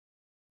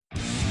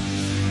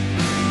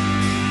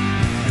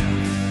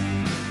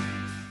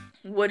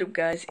What up,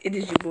 guys? It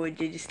is your boy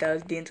JJ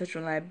Styles, D in Touch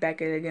Online,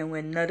 back at it again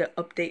with another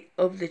update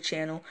of the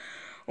channel.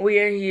 We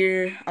are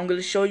here. I'm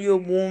gonna show you a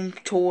room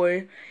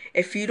tour.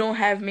 If you don't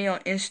have me on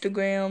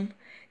Instagram,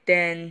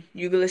 then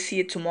you're gonna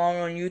see it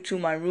tomorrow on YouTube.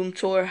 My room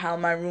tour, how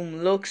my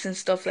room looks and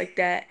stuff like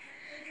that.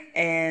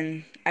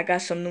 And I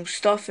got some new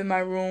stuff in my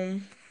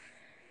room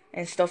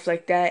and stuff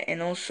like that.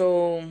 And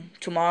also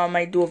tomorrow I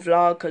might do a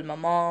vlog because my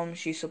mom,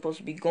 she's supposed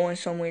to be going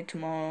somewhere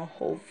tomorrow,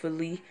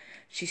 hopefully.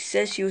 She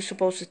said she was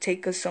supposed to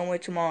take us somewhere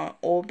tomorrow in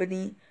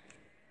Albany.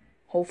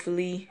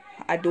 Hopefully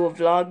I do a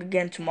vlog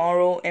again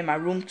tomorrow, and my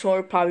room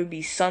tour probably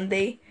be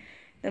Sunday.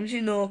 Let me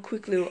just know a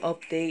quick little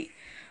update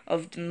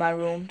of my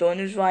room. The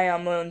only reason why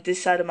I'm on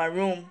this side of my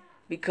room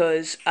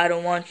because I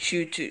don't want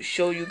you to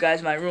show you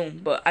guys my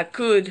room, but I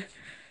could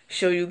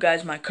show you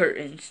guys my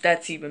curtains.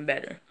 That's even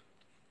better.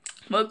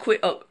 But a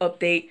quick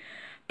update.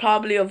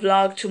 Probably a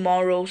vlog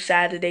tomorrow,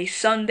 Saturday,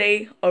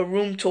 Sunday, a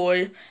room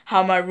tour,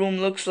 how my room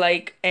looks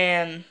like,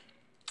 and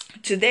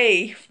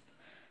today,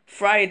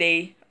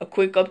 Friday, a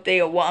quick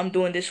update of what I'm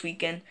doing this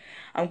weekend.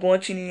 I'm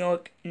going to New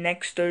York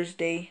next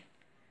Thursday,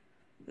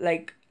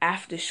 like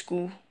after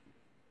school,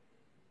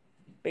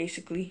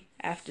 basically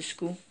after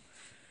school,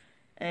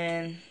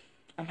 and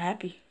I'm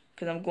happy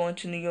because I'm going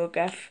to New York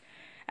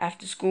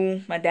after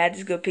school. My dad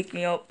is gonna pick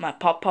me up. My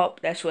pop,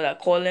 that's what I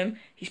call him.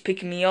 He's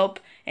picking me up,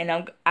 and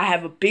I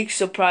have a big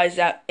surprise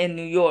out in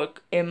New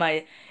York in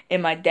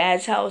my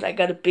dad's house. I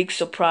got a big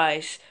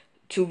surprise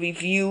to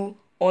review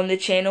on the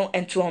channel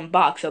and to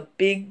unbox. A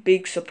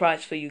big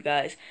surprise for you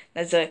guys.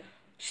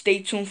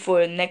 Stay tuned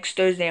for next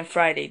Thursday and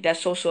Friday.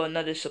 That's also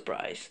another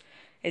surprise.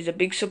 It's a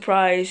big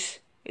surprise.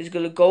 It's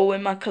gonna go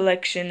in my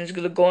collection. It's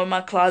gonna go in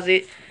my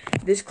closet.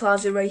 This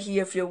closet right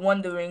here, if you're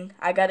wondering,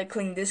 I gotta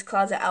clean this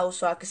closet out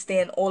so I can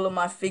stand all of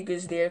my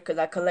figures there, because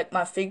I collect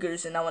my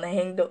figures and I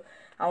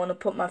wanna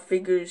put my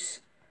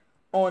figures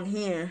on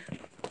here.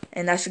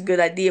 And that's a good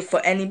idea for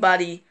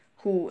anybody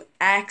who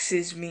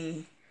asks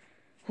me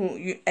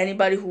on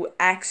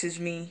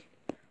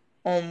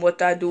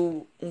what I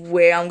do,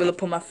 where I'm gonna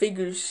put my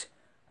figures.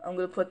 I'm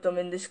gonna put them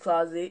in this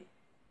closet,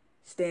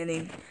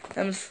 standing.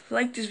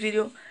 Like this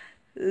video,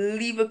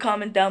 leave a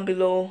comment down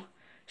below,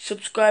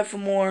 subscribe for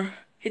more,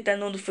 hit that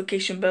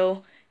notification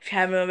bell if you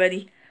haven't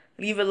already,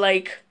 leave a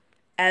like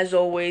as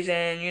always,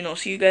 and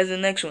see you guys in the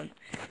next one.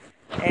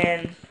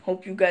 And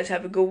hope you guys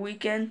have a good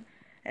weekend,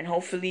 and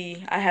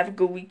hopefully I have a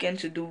good weekend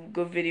to do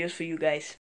good videos for you guys.